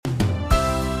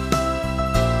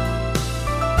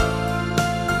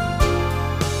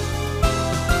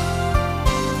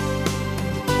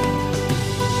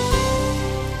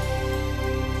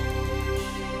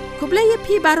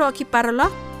hi baro ki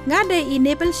paralok ngade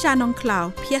enable shanong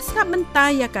cloud pias ngap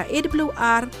mentay yaka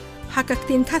AWR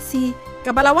hakaktin khasi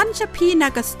kabalawan chapi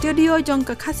naka studio jong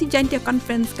ka khasi jantia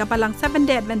conference kabalang 7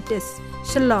 day Adventist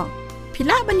shalom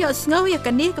pila banyo sngaw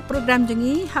yakani ka program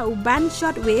jongi ha uban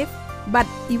shortwave but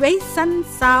iway sun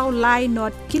sound line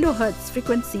not kilohertz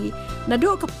frequency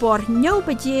nado kapor nyau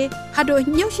baje hado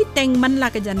nyau shiteng man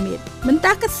la ka janmet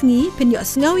menta ka sngi pinyo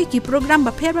sngaw ki program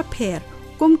ba pher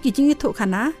kum ki jingi tho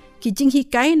khana ki jing hi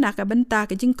kai na ka banta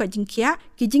ka jing ko jing khia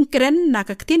ki jing kren na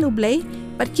ka ktin ublei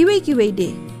pat kiwei de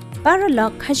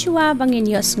paralok khashwa bangin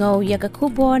yo sngaw ya ka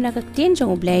khubo na ka ktin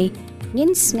jong ublei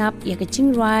ngin snap ya ka jing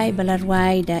rai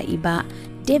balarwai da iba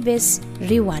Davis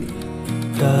Riwan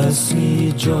Kasih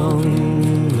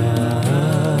jongna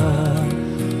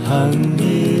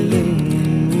hangilin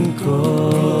ko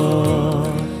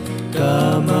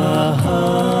kamaham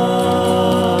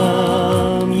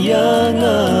yang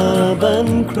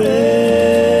aban kre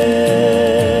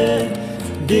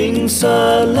ding salap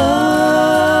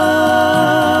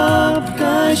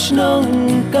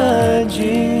kashnong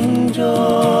kajingjo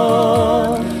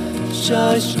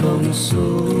shashnong su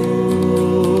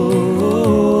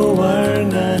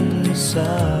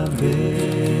sabe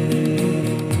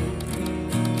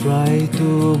try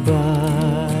to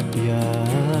bat ya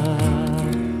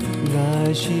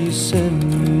gashi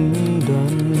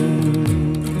sendon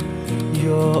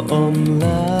yo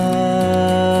omla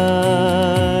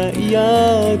ya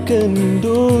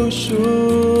kendushu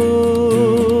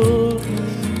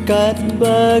kat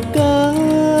bakanang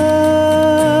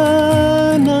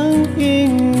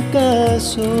ing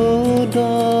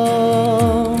kasodong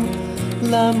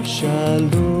lam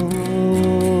shalom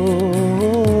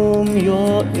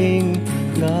yo ing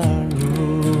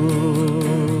garu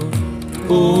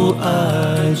o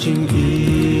ajing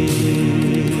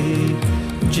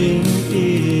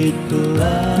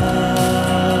itla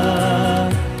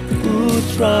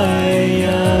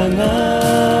utrayanga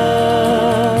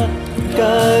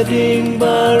kading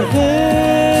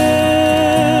barhen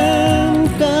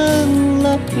kan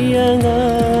lapyanga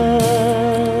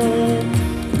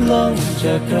long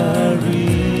jakari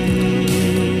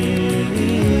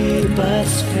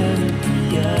baskan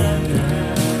yana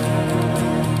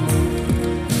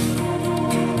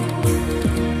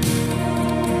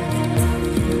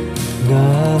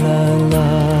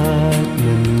ngalalak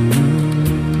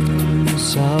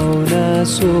sauna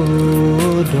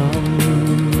sodom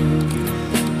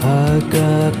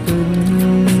hagapun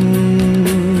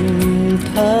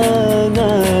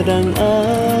tangadang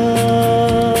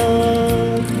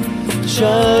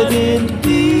Shadin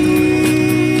tiba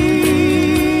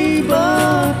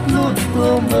nut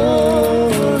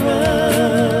gomora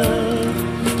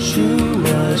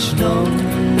shuash nong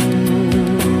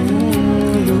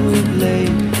lulay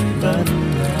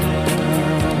banda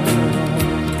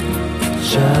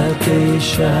shate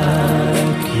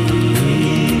shaki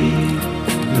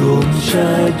lum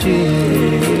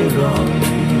shajirong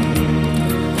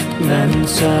nan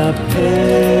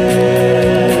sapet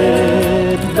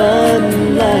ban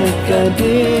like a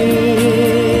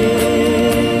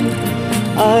din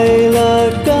I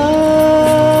like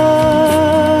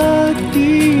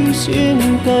this in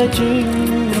kajing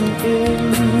in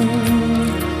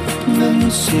nan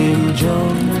sim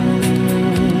jong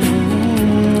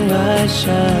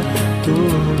asha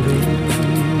turin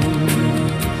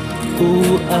u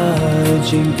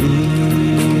ajing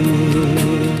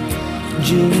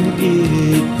jing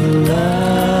itla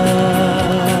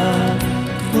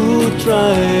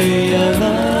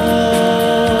Trayana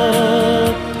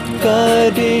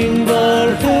kading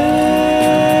barhen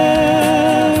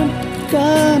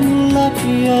kan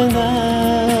lapyanga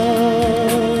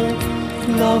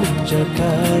long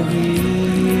jakari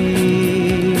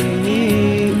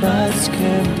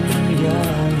baskem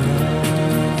yana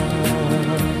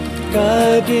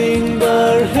kading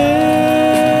barhen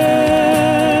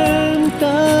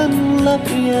kan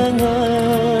lapyanga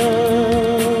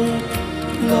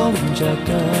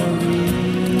Jakari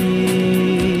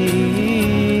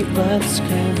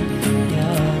baskem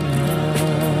yana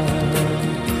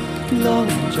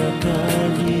long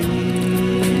jakari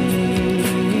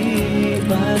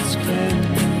baskem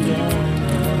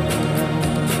yana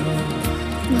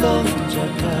long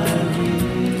jakari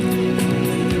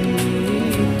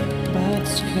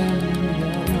baskem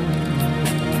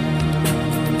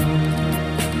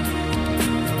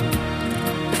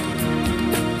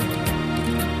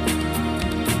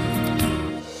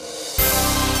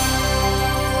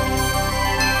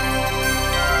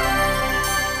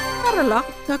lok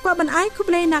ngakwa ban ai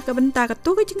kublai na ka benta ka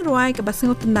tu ka jing ruai ka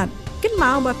basngo tenat kin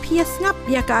mau ba phias ngap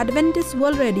ya ka Adventist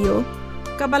World Radio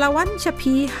kabalawan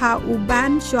chapi ha u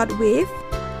band shortwave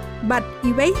but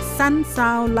iway sun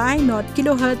sound line not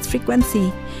kilohertz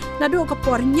frequency nado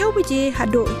kapor nyaw bije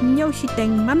hado nyaw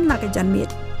shiteng man la ka janmit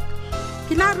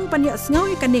pilaru banyak sngaw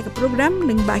ikane ka program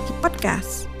ling baki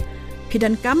podcast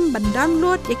pidan kam ban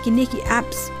download yakini ki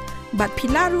apps but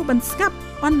pilaru ban skap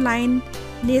online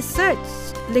ne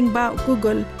search ling ba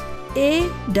Google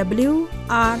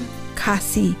AWR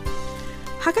Khasi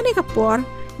hakane kapor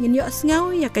nyo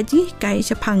sngaw yakaji kai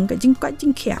chapang ka jingkwa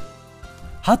jingkhya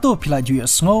hato phila ju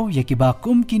sngaw yakiba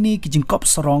kum kini kijingkop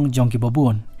sorong jong ki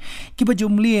babun kiba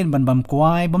jumlien ban bam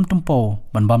kwai bam tumpo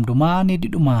ban bam duma ni di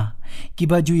duma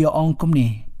kiba ju ya ong kum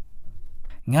ni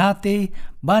ngate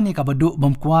bani ka badu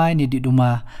bam kwai ni di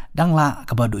duma dangla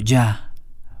ka badu ja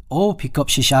o pikop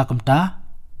shisha kum ta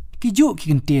kiju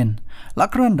kikintien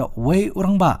lakran do we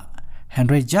urang ba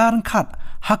Henry jarang khat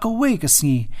hakawe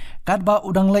kasngi kadba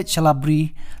udang let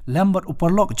chalabri lambat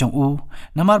uparlok jong u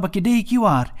namar bakidei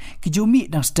kiwar kijumi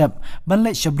dang step ban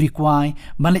let shabri kwai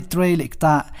ban let tray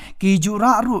lekta kiju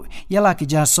ra ru yala ki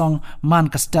jasong man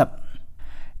ka step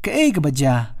ke e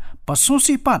gabaja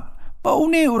pasusi pat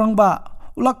paune urang ba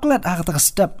ulaklet hakata ka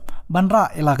step ban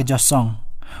ra yala ka jasong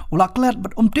ulaklet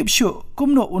bat tip shu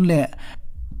kumno unle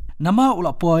nama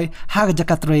ulapoi haga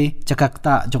jakatre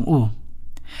jakakta jong u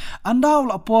anda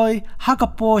ula poi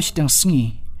hakaposh dang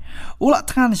sngi ula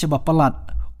than se ba palat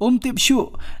tip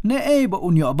shu ne e ba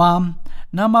unyo bam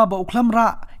nama ba uklamra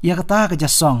yakata ka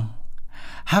jasong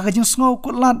haga jing sngo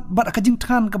kutlat bat ka jing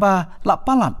than ka ba la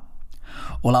palat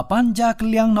ula panja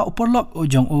kliang na uporlok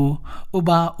ujong u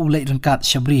uba ulai rengkat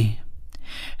shabri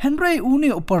Henry uni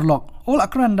uporlok ula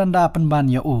kran danda penban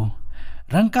ya u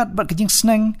rengkat bat ka jing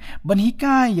sneng ban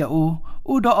hikai ya u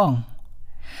doong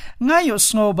ngayo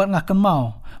sngo bat ngakan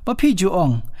mau papi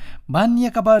juong ban ya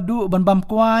kabadu ban bam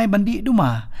kwai bandi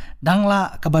duma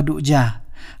dangla kabadu ja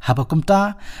haba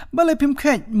kumta balai pim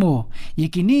khet mo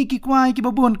yakini ki kwai ki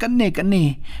babon kan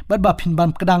ne bat ba phin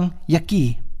bam kadang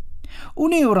yaki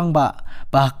uni orang ba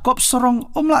kop sorong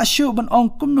umla shu ban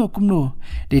ong kumnu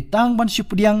de tang ban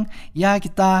shupudiang ya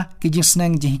kita kijing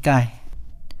sneng jihikai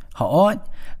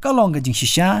haot kalong gajing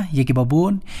shisha yaki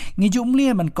babun ngiju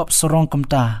mlian man kop sorong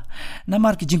kumta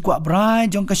namar ki jingkwa brai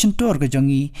jong ka shentor ka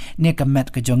jongi ne ka met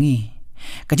ka jongi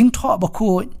ka jing tho ba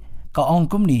khu ka ong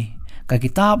kum ni ka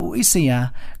kitab u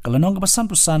isaya kalonong ka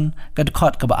pasan ka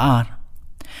dkhot ka baar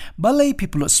balai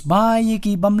people sbai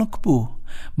yaki bamlong kupu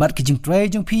bat ki jing tray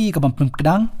jong phi ka bam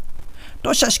kadang to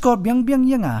sha skor biang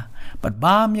yanga bat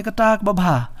bam yakata ka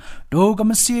babha do ka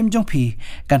masim jong phi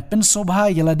kan pen sobha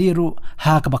yala diru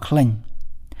ha ka bakhleng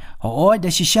Hooi da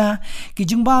shisha ki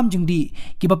jingbam jingdi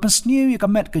ki ba pen snew ka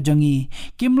met ka jongi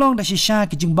kimlong da shisha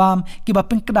ki jingbam ki ba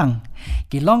pen kadang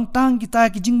ki long tang kita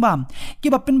ki jingbam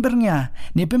ki ba pen bernya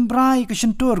ne pen brai ka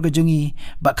shentur ka jongi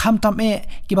ba kham tam e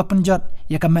ki ba pen jot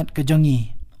ya ka met ka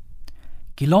jongi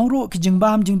ki long ru ki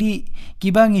jingbam jingdi ki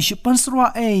ba ngi shupan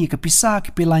srwa e ka pisa ki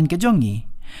pilan ka jongi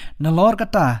nalor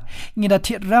kata ngida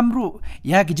thiet ramru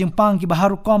ya ki jingpang ki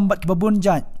baharu kombat ki babun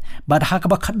jat bad ha ka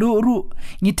ba khadu ru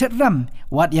ngi thiet ram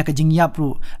wat ya ka jing yap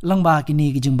ru langba ki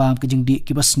ni ki jingbam ki jingdi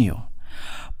ki basnio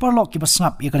parlok ki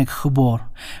basngap ya kan khubor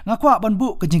ngakwa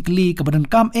banbu ka jingkli ka badan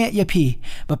kam e ya phi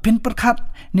ba pin perkhat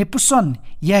ne puson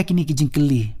ya ki ni ki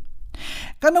jingkli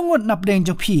kanangot napdeng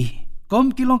jong phi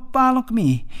kom ki long pa long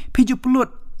mi phi ju pulut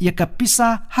ya ka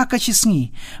pisa ha ka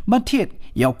chisngi mathet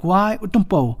yaw kwai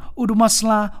utumpo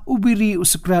udumasla ubiri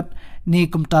usukrat ni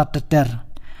kumta teter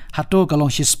hato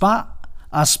kalong shispa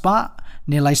aspa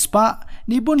ni laispa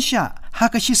ni bunsha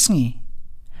hakashisngi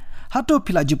hato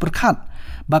pila ju perkhat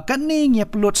bakan ni ngia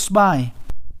pelut sbai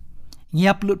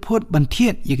ngia pelut phut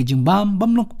bantiet ye ki jingbam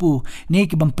bamlong pu ni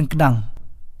ki bam pengkedang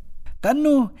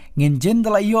kanu ngin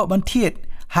jendala yo bantiet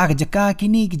ha ka jaka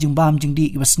kini ki jingbam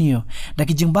jingdi ki basnio da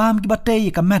ki jingbam ki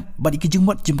batei ka mat bad ki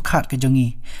jingmot jimkhat ka jongi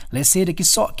le se de ki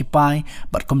so ki pai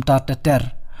bat komta teter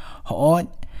ho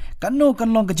kanu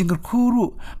kanlong ka jingkur khuru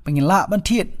pengila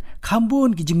bantiet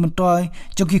khambun ki jingmentoy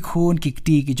jogi khun ki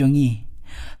ti ki jongi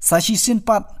sashi sin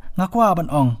pat ngakwa ban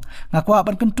ong ngakwa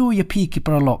ban kentu ye phi ki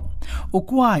prolok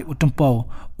ukwai utempo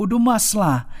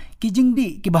udumasla ki jingdi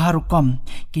ki baharu kom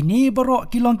ki ni baro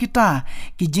ki long kita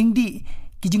ki jingdi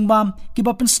ki jingbam ki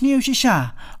ba pen snew shisha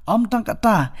am tang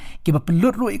kata ki ba pen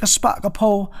lut ru ikaspa ka pho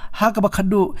ha ka ba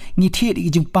khadu ngi thiet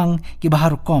ki jingpang ki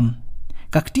baharu kom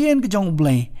ka ktien ki jong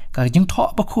blai ka jing tho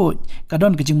ba khut ka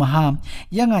don ki jing maham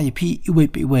yanga ye phi iwe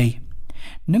pe iwe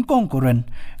nung kong koren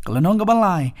kalanong ka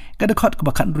balai ka de khot ka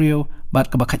ba khan riu bat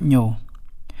ka ba khat nyo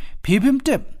phi phim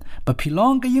tep ba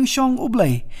philong ka ying shong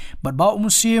ublai bat ba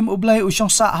musim ublai u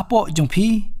shong sa hapo jong phi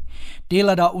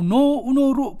Delada uno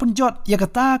ru penjot ya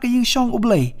kata ke ying shong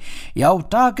ublay. Ya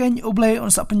uta ken ublay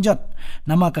on sa penjot.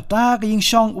 Nama kata ke ying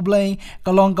shong ublay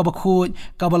kalong ka bakut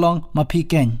ka balong mapi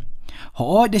ken.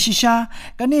 Ho de shisha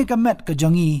kani kamet ke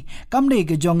jongi kamde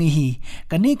ke jongi hi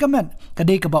kani kamet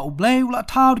kade ka ba ublay ula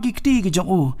thau ki kti ke jong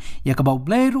u ya ka ba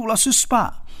ublay ru ula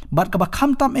suspa bat ka ba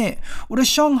kham tam uda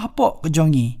shong hapo ke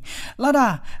jongi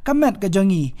lada kamet ke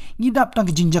jongi ngidap tang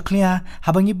ke jinja klia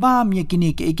habangi bam ye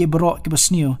kini ke ike bro ke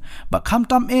basniu ba kham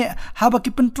tam haba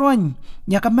ki pentron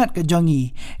ya kamet ke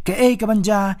jongi ke ke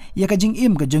banja ya ka jing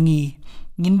im ke jongi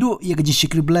ngindu ya ka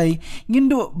jishikri blai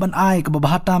ngindu ban ai ka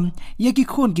babahatam ya ki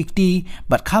khun kikti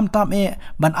bat kham tam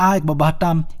ban ai ka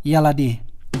babahatam yaladi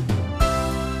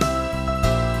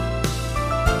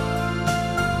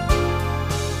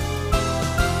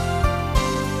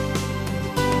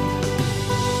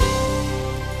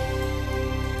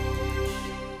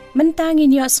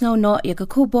mentangin yos ngau no ya ka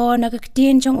kubo na ka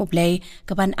tien jong ublay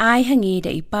ka ban ai hangi da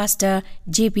I pastor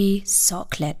JB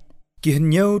Soklet ki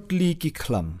hnyot li ki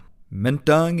khlam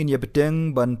mentang in ya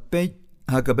beteng ban pej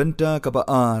ha ka benta ka ba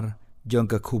ar jong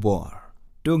ka khubor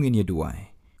tung in ya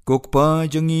duai kokpa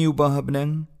jongi ubah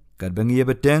benang kad bangi ya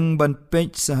beteng ban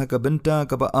pej sa ha ka benta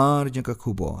ka ba ar jong ka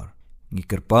khubor ngi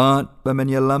kerpat pa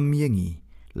men ya lam yengi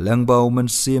lang bau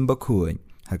men sim ba khuin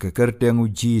ha ka kerteng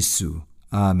u Jesu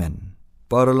amen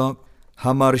paralog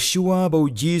hamar shua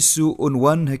bau Jesu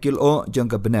unwan hakil o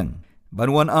jong ka benang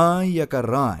banwan ai ya ka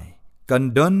rai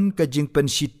kandon ka jing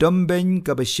penshitom ben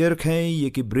ka besher khai ye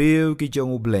ki breu ki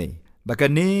jong ublay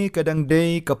bakane kadang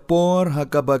day kapor ha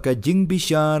ka ba ka jing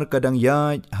bishar kadang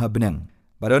ya habnang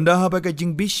baronda ha ba ka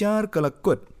jing bishar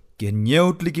kalakut ken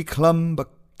nyeut liki khlam bak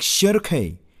sher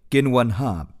khai ken wan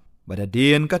hab bada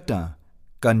den kata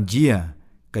kan jia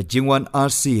ka jingwan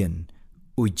asien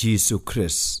u Jesu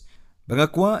Christ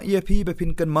bangakwa ye phi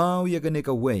bapin kan mau ye gane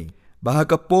ka way bah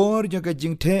kapor jong ka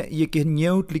jing the ye ken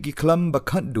nyeut liki khlam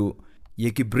bakhandu ye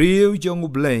ki breu jong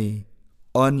ublay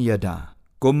on yada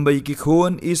kumbai ki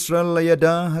khon Israel la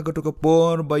yada ha ka to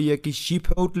kapor ba ye ki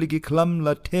shiphout liki khlam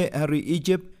la the hari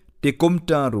Egypt te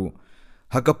kumtaru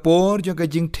ha kapor jong ka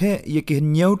jing the ye ki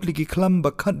nyaut liki khlam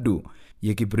ba khaddu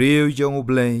ye ki breu jong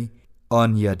ublay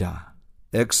on yada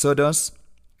Exodus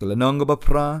klanong ba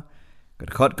pra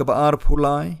kat khat ka ba ar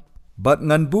phulai bat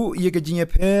ngan bu ye ka jing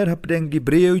pher hapdeng ki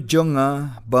breu jonga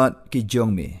bat ki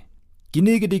jong me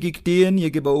kini gedi kiktien ye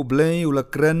ke ba ublay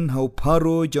ulakren hau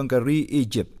paro jongkari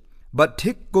Egypt bat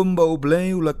thik kum ba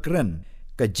ublay ulakren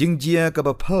ka jingjia ka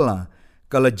ba phala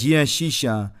kala jia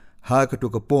shisha ha ka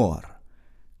to kapor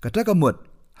kata kamut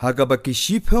ha ka ba ki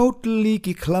shiphout li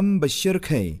ki khlam ba shir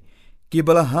khai ki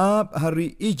balahab hari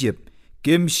Egypt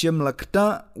kim shem lakta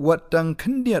watang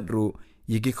khandiat ru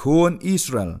ye ki khon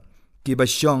Israel ki ba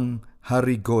shong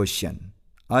hari Goshen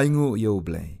aingu ye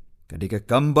ublay kadika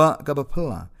kamba ka ba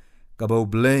phala kabau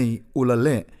blay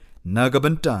ulale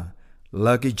nagabenta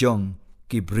lagi jong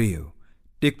kibriu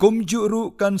te kumjuru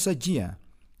kan sajia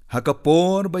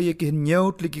hakapor ba ye ki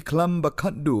nyaut liki khlam ba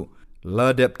khaddu la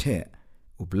depthe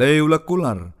ublay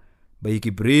ulakular ba ye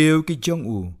kibriu ki jong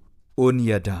u on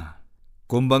yada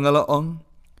kumbangala ong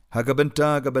hakabenta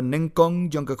ka ba nengkong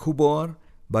jong ka khubor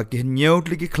ba ki nyaut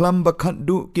liki khlam ba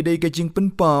khaddu ki dei ka jing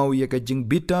penpau ye ka jing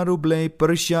bitaru blay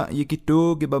Persia ye ki to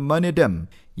ki ba manedam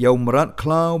yau merat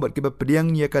klau bat ke bapediang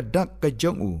ya kadak ka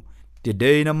jong u ti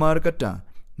dei namar kata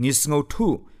ngis ngau thu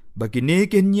bakini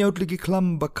ke nyaut liki khlam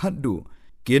bakhaddu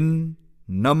kin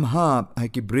namhab ha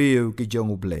ki breu ki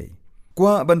jong u blay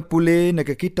kwa ban pule na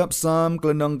ka kitab sam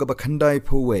klanong ka bakhandai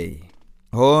phuwe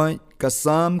hoi ka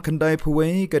sam khandai phuwe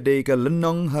ka dei ka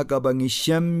lanong ha ka bangi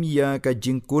syam ya ka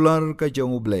jingkular ka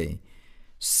jong u blay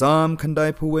sam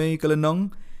khandai phuwe ka lanong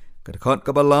ka khot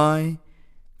ka balai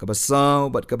ka basaw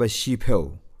bat ka ba shipel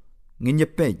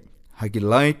nginyepej hagi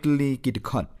lightly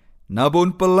kidkhat nabun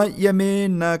pelai yame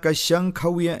na ka syang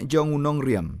khawia jong unong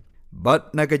riam bat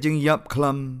na ka jing yap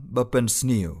khlam ba pen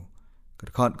sniu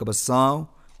khat ka basaw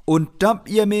untap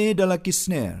yame dalaki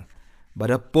snare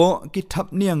bada po kitap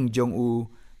niang jong u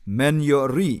men yo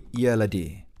ri yaladi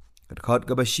khat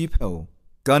ka ba shipel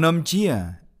kanam jia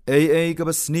ka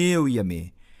ba sniu yame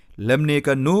lemne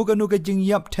ka nu ka jing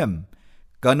yap them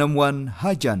kanam wan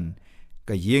hajan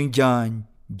ka yeng jan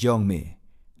jong me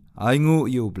aingu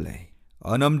yublay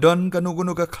anam don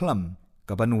kanu ka khlam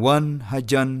kaban wan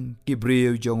hajan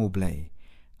kibriu jong ublay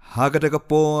hagata ka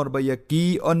por ba yaki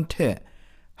onte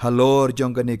halor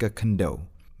jong ka ne ka khando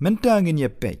mentangin ye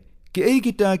pe ki ai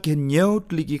kita ki nyaut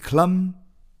liki khlam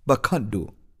ba khaddu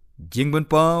jingban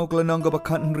pau klanong ka ba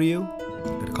khan riu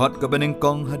khat ka baneng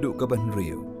kong hadu ka ban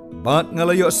riu bat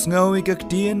ngalayo sngawi ka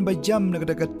tien ba jam na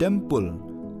ka temple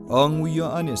ong wiyo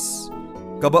anis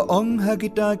kaba ong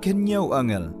hagita kenyau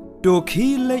angel to khi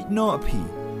leit no phi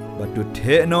batu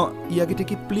the no ia kita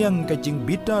ki pliang ka jing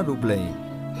bita rublei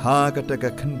ha kata ka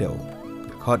khandau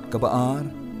khot kaba ar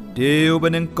deu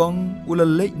beneng kong ula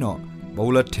leit no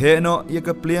baula the no ia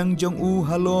ka pliang jong u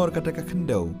halor kata ka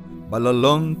khandau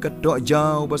balalong ka do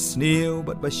jau basniu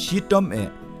bat bashitom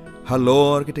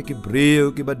halor kita ki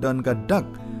breu ki badan ka dak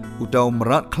utau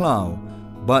merat klau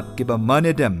bat ki ba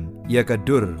manedem ia ka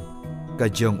dur ka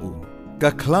jong u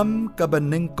ka klam ka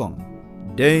beneng kong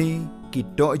dei ki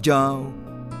do jau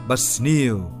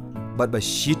basniu bat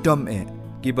bashitom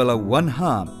ki bala wan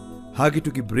hab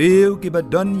hagitu ki breu ki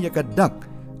badan ia ka dak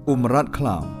umrat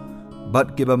klau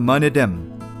bat ki ba manedem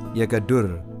ia ka dur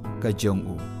ka jong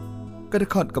u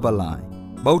kadakhat ka balai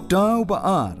bautau ba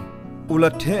ar ula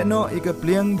theno ika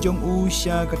pliang jong u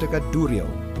sha kataka duriau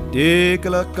de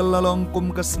kala kalalong kum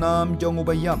kasnam jong u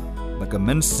bayam baka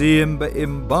mensim ba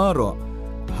imbaro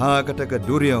ha kataka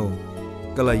duriau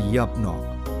kala yap no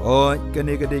oi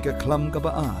kane ka de ka klam ka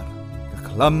ba ar ka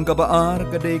klam ka ba ar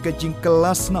ka de ka jing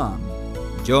kelas nam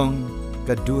jong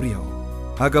ka duriau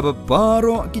ha ka ba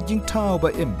baro ki jing tau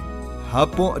ba im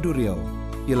hapo duriau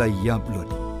ila yap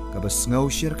lut ka ba ngau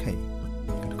shir khai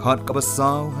khat ka ba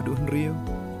sau hadu riu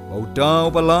bau dau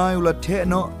balai ula the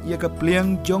no ia ka pliang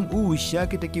jong u sha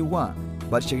kita ki wa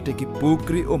bat sha kita ki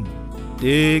pukri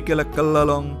de kala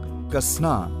kalalong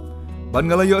kasna ban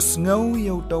ngala yo ngau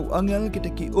yo tau angel kita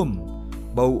ki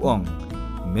bau ong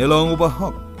melong uba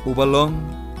hok ubalong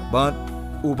bat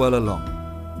ubalalong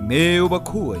me uba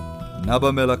khuai naba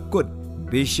mela kut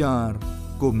bishar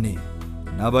kumni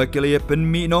naba kala ye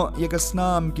penmi no ia ka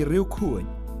snam ki riu khuai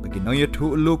bagi no ye thu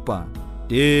lupa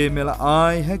de mela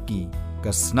ai haki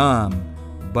kasnam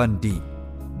bandi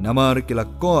namar kila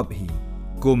kop hi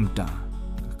kumta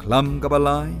klam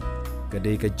kabalai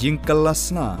kadai ka jingkal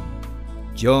lasnam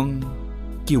jong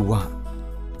kiwa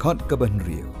khot ka ban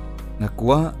riu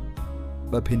ngakwa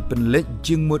ba phin penlet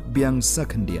jingmut biang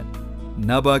sakhandian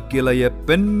naba kila ya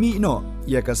penmi no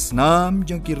ya kasnam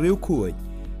jong ki riu khuai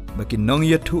bakin nong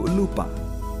ya thu lupa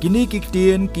kini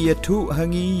kiktien ki ya thu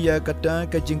hangi ya kata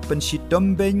ka jing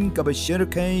penshitom ben ka ba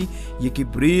shirkai ya ki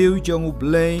briu jong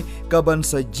ublei ka ban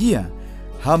sajia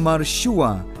hamar shua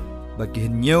ba ki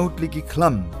nyaut liki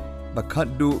klam ba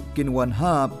khaddu kin wan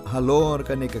hab halor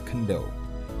ka ne ka khandau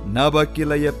naba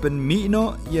kila ya pen mi no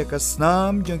ya ka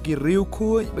snam jong ki riu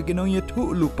khoi ba ki nong ya thu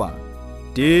lupa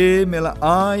de mela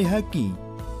ai haki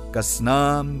ka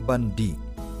snam bandi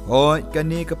oi ka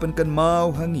ne ka pen kan mau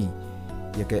hangi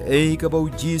ya ka ka bau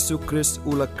Jesus Christ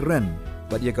ula kren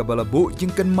bat ya ka bala bu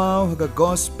jingkan mau ha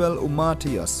gospel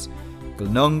umatias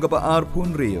kelnong ka ba ar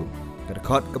pun riu ka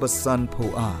khat ka ba san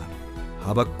pho ar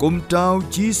haba kum tau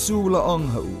Jesus la ong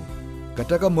ha u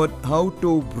kata ka mot how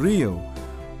to brio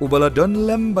ubala don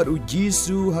lem bat u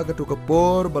Jesus ha ka to ka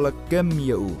por bala kem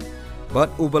ya u bat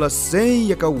ubala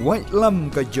sei ya ka white lam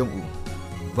ka jong u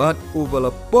bat ubala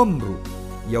pomru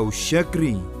yau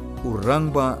shakri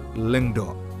urang ba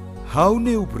lengdo how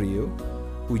new brio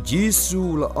u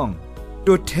Jesu la ong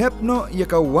to tap no ya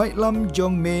ka white lam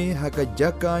jong me ha ka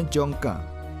jaka jong ka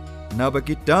na ba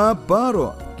kita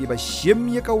baro ki ba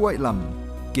shim ya ka white lam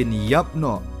kin yap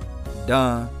no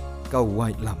da ka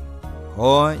white lam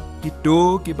hoi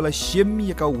kito ki bala shim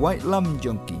ya ka white lam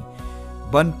jong ki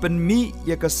ban pen mi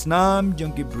ya ka snam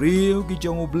jong ki brio ki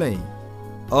jong ublei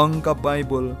ong ka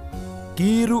bible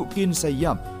kiru kin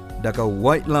sayap da ka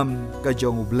white lam ka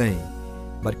jong ublei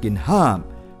batkin ham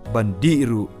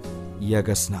bandiru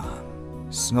yagasna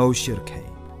snau shirkai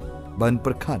ban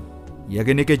perkat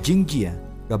yagane ka jingjia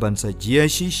ka bansa jia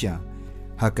shisha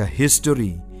haka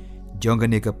history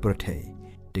jongane ka perthai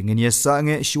dengan ya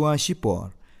sange shwa shipor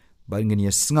ban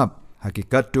ya ngap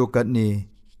hakikat to katne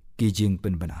kijing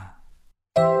penbana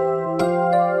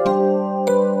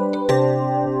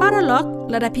paralog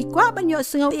lada pikwa banyo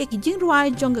sengau e kijing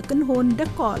ruai jong ka kenhon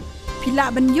dekol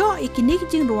pila banyo ikinik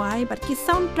jing ruai bat ki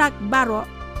soundtrack baro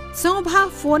song bha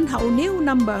phone ha new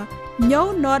number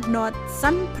nyo not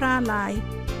san pra lai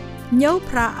nyo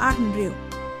pra arnriu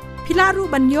pila ru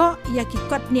banyo ya ki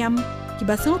kot niam ki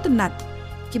ba song tunat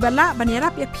ki bala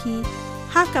banirap ya phi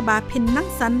ha ka ba phin nang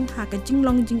san ha ka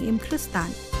jinglong jing im kristan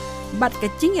bat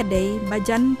ka jing ya dei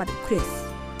bajan bat chris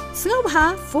song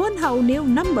bha phone ha new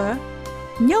number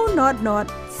nyo not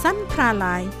san pra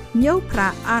lai nyo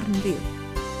pra arnriu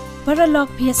Paralog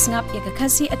PS ngap ya ka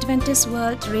Khasi Adventist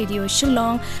World Radio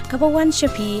Shillong kabawan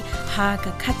shapi ha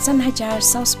ka khatsan hajar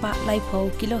South Park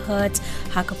Laipo kilohertz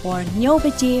ha ka por nyo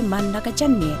beje man na ka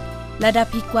channe lada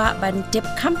pikwa ban tip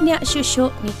company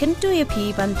shusho ni kentu ya phi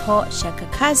ban tho sha ka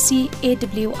khasi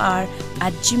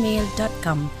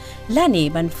awr@gmail.com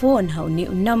lani ban phone ha ni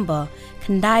number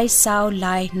ได้สาวล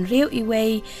ายเรียวอีเว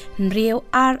เรียว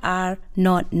RR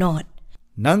not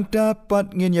นางตาปัด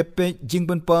เงียนยเป็ดจิงเ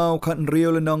ป็นเป้าขันเรียว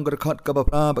และนองกระขัดกับ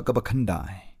พระกับขันได้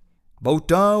เบาเ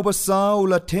ต้าภาษาว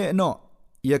ละเทเนาะ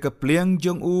อยากเปลี่ยนจ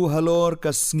งอูฮัลโหล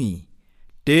กัสงี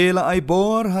เตละไอบอ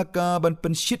ร์ฮักกาบันเป็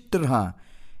นชิตตรหา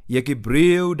อยากเบรี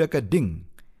ยวดักดิ่ง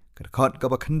กระขัดกั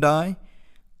บขันได้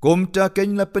กมตาเก่ง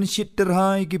ละเป็นชิตตรหา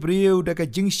อยากเบรียวดัก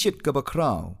จิงชิตกับคร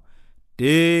าวเต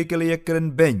กเลยอยากเรน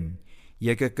เบนอย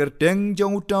ากกระเตงจ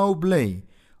งอูเต้าเบล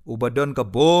อุบดอนกับ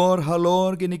บอร์ฮัลโหล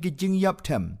กินกิจิงยับเท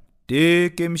มเต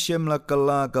เกมเชมละกล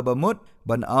ากับบมุด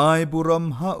บันไอบุรม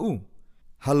ฮาอู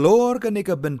ฮัลโหลกันนี่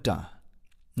กับเบนตา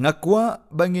งักว่า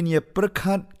บังอินยประ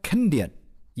คัดขันเดียด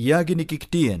ยากินกิก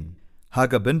เตียนหา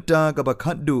กเบนตากับ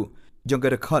ขัดดูจงก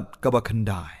ระขัดกับขันไ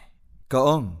ด้ก็อ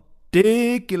งเต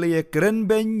กิเลยกระนเ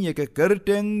บนยากกระเต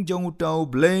งจงอุตาอุ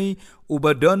เบลอุบ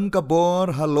ดอนกับบอ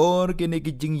ร์ฮัลโหลกิน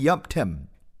กิจิงยับเทม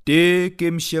เตเก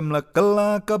มเชมละกลา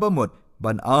กับบมุด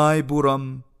บันไอบุรม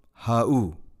ฮาอู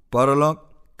ปารลอก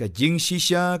กะจิงชิช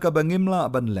ากับังิมลา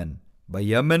บันเลนบา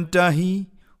ยามันตาฮี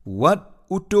วัด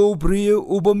อุโตบรี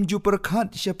อุบมจุประคัด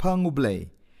เชพังอุเบล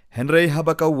เฮนเรย์ฮับ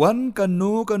กะวันกัน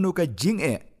นูกะจิง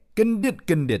กัน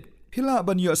ดิดพิลา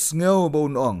บันยอสเงาบ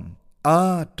นองอา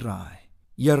ตราย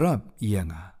ยารับยั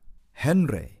งาเฮน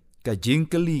เรย์กะจิง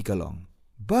กะลีกะลอง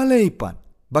บาเลปัน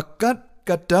บักกัดก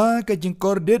ะตากะจิงก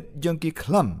อร์เด็ดจังกิค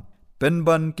ลัมเป็น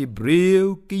บันกิบริว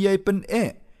กิยัยเป็น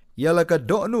ยาละกะ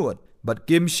ดอนูดบัด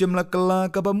กิมชิมละกลา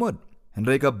กะบะมุดเห็นไ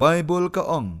รกะไบเบิลกะ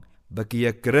องบักย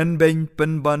ะเกรนเบนเป็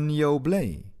นบันยาวเบล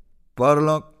ปาร์ล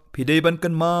อกพิเดบันกั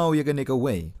นมาวอยกันเนกะเว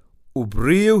อุบ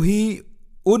ริวฮี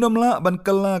อุนมละบันก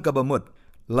ลากะบะมุด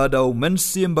ลาดาวมันเ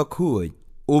ซียมบักคุย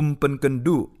เป็นกัน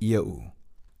ดูเยอู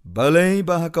บาเลบ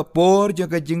ะฮะกะปอร์จั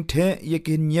กะจิงเทยะ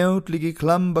กินเยวตลิกิค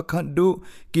ลัมบักขัดดู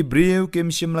กิบริวกิม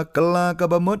ชิมละกลากะ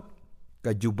บะมุดก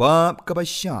ะจุบาบกะบะ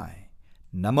ชาย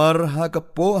นามารฮากะ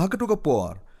โปฮากะตุกะปอ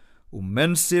ร์เม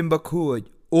นเซมบะคุย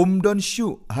ดอนชู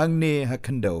ฮังเนฮัก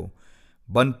คันโด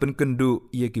บันเป็นกันดู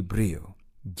เยกิบริว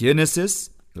เจเนซิส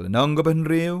กะนองกะบันเ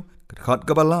รียวกะขัดก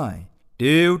ะบะลายเด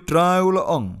วทรายอุละ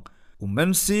องเม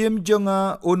นเซมจงอา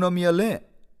อุนอมยาเล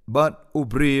บัดอุ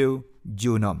บริว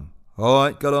จูนอมฮอย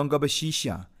กะลองกะบะชิช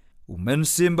าเมน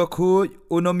เซมบะคุย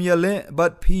อุนอมยาเลบั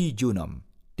ดพีจูนอม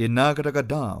เตนากะตะกะ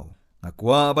ดาวนัก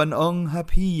ว่าบันองฮับ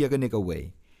ฮียากันเนกะเว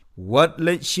วัดเล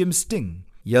ชิมสติง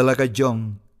ยาละกะจง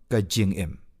กะจิงเอ็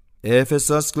มเอเฟ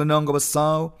ซัสกลนองกะบะซา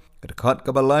วกะขัดก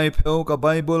ะบะไลเพลกะไบ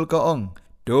เบิลกะอง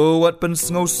โดวัดเป็นส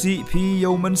งอซีพียา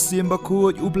มันเสียมบะคู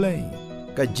ดอุเบล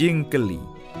กะจิงกะลี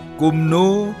กุมโน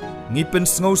งีเป็น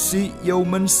สงอซียา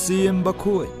มันเสียมบะ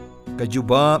คูดกะจุ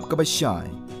บาบกะบะชาย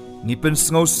งีเป็นส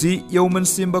งอซียามัน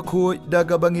เสียมบะคูดดา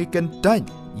กะบังอีกันไต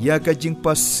ยากะจิงป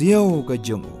าเซียวกะ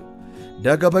จง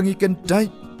daga bangi kentai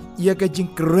ia ka jing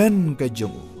keren ka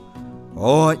jong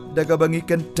oi daga bangi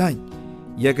kentai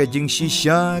ia ka jing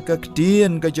shisha ka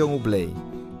ktien ka jong uble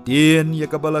tien ia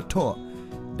ka balato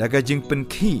daga jing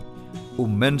penki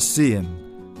men siem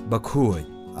bakhoi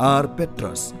ar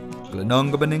petros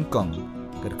klenong ka benengkong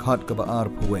ka khat ka ba ar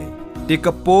phuwe ti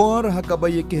ka por ha ka ba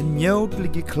ye ke nyeut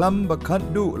ligi khlam ba khat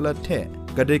du la the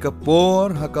ka de ka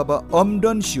por ha ka ba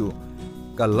omdon shu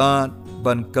kalat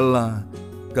ban kala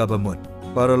ka ba mut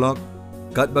paralok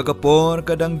kat bagapor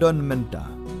kadang don menta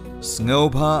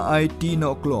sngau pha IT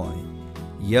no kloi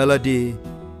yalade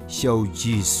shau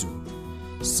jisu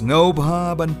sngau pha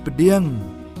ban pediang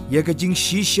ya ka jing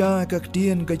shisha ka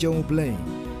ktien ka jong play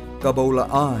ka baula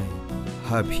ai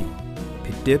happy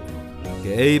pitip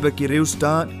ke ei ba ki reu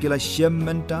start ki la shem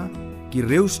menta ki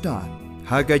reu start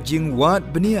ha ka jing wat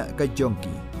benia ka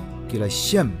jongki ki la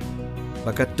shem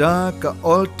bakata ka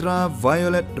ultra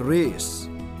violet rays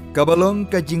kabalong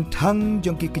ka jing thang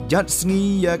jong ki kejat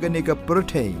sngi ya ka ne ka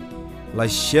perthei la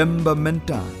shem ba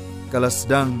menta kala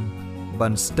sedang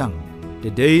ban stang de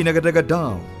dei na ka daga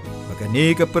daw ka ne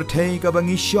ka perthei ka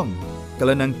bangi shong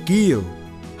kala nang kiu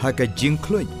ha ka jing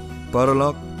kloi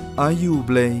paralok ayu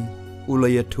blei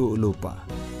ulaya thu lupa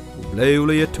blei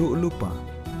ulaya thu lupa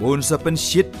bon sa pen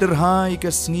shit terhai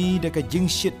ka sngi de ka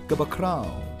jing shit ka ba kraw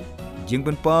jing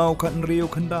pen pau khan riu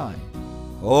khan dai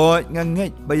oi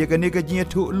nganget bayakane ka jing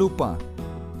thu lupa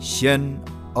shen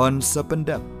on sa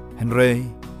pendap henry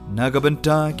naga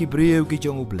benta ki briu ki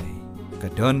jong ublei ka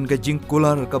don ka jing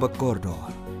kular ka ba kordor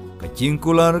ka jing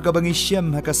kular ka bangi shem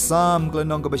ha ka sam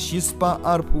klanong ka ba shispa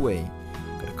arpuwe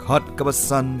ka khat ka ba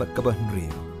san bat ka ba henry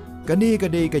kani ka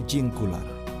dei ka jing kular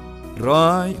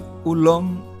rai ulong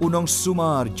unong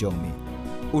sumar jongmi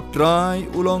utrai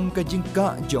ulong ka jingka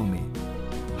jongmi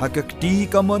hakakti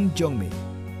kamon jongmi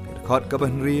khat ka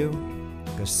ban riu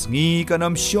ka sngi ka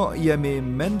nam sho ya me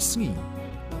men sngi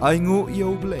ai ngu yo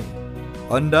ble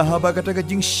Anda haba kata ka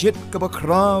jing shit ka ba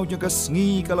kraw jang ka sngi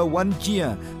kala wan jia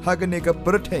hagane ka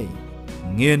perthei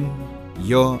ngin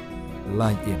yo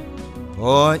lai in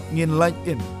o ngin lai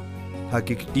in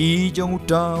hakikti jang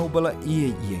utau bala ie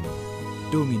yeng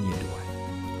dongin ye duai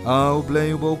au blai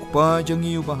bo pa jang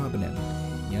iu ba habnen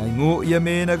nyai ngu ya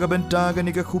mena ka benta ka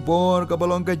ni ka khubor ka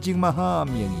balong ka jing maham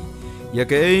yangi ya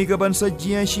ka ei ka ban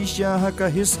sajia shisha haka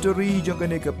history jang ka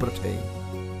ni ka perthei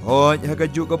o haka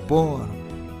ju ka por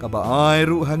kaba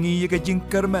airu hangi ye jing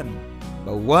kerman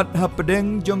bawat hapdeng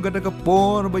jong kada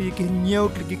kapor bayi ke nyau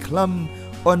ki klam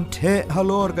on the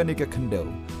halor kan ke khandau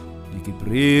ki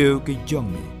breu ki jong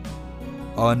me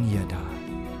on yada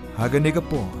hagane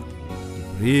kapor ki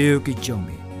breu ki jong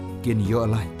me kin yo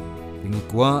lai pingi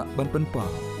kwa ban pen pa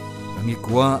pingi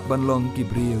kwa ban long ki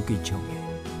breu ki jong me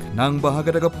nang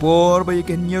bahaga da kapor bayi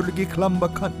ke nyau ki klam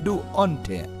bakat du on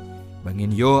the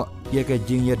bangin yo ye ke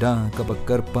jing yada ka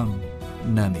bakar pang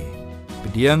name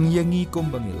pediang yangi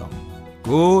kombangilong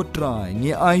go try ni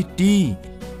IT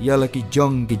yala ki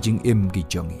jong ki jing im ki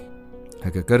jongi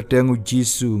haka kerteng u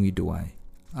Jisu ngi duai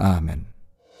amen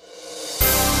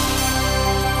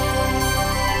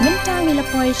Mentang ila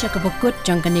poi syaka bukut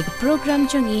jang kani ke program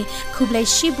jangi kublai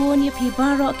shibun ya pi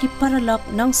baro ki paralok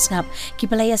nong snap ki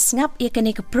balaya snap ya kani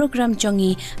ke program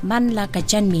jangi man la ka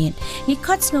janmin ni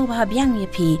khot snow ba byang ya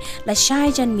pi la shai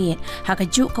janmin ha ka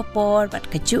ju ko por bat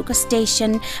ka ju ka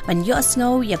station ban yo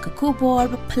snow ya ka kubor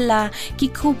ba pla ki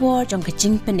kubor jang ka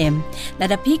jing penem la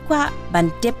da pi kwa ban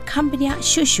tip company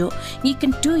shushu ni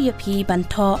kan tu ya pi ban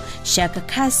tho syaka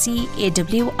khasi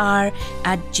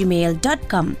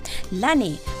awr@gmail.com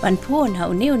lani ban phone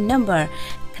hau new number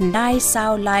khandai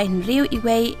sao line riu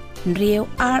iway riu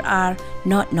rr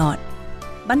not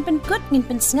ban pen kut ngin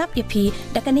pen snap ya pi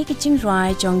da kani ki ching rai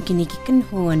jong kini ki kan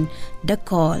hon the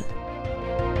call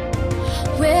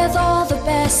with all the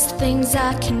best things I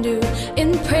can do in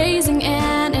praising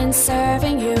and in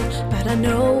serving you, but I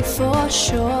know for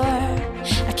sure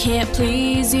I can't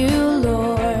please you,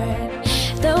 Lord.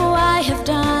 Though I have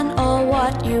done all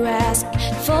what you ask,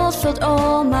 fulfilled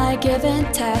all my given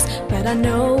tasks, but I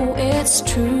know it's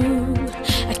true,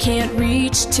 I can't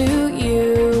reach to you.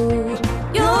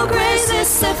 Your grace is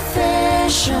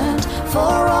sufficient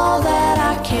for all that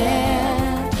I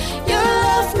can. Your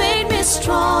love made me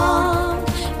strong,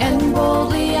 and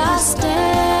boldly I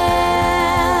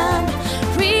stand.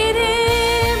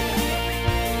 Redeemed,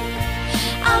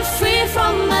 I'm free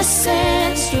from my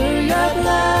sins through your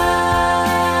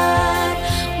blood.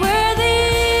 Worthy,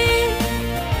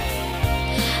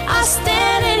 I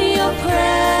stand in your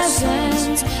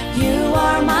presence. You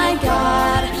are my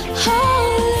God.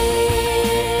 Holy,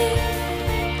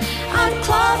 I'm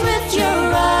clothed with your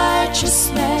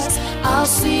righteousness. I'll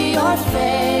see your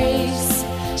face,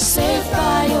 saved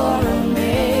by your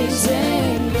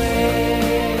amazing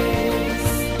grace.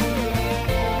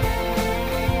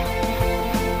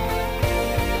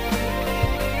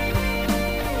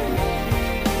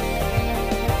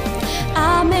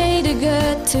 I made it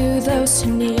good to those who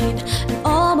need, and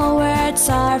all my words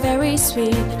are very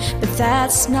sweet, but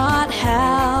that's not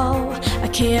how I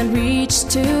can reach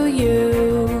to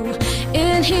you.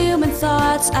 In human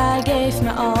thoughts I gave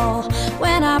my all,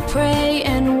 when I pray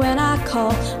and when I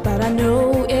call, but I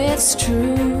know it's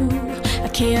true, I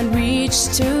can't reach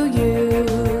to you.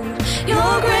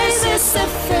 Your grace is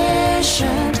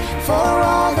sufficient for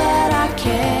all that I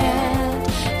can.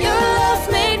 Your love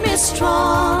made me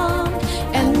strong,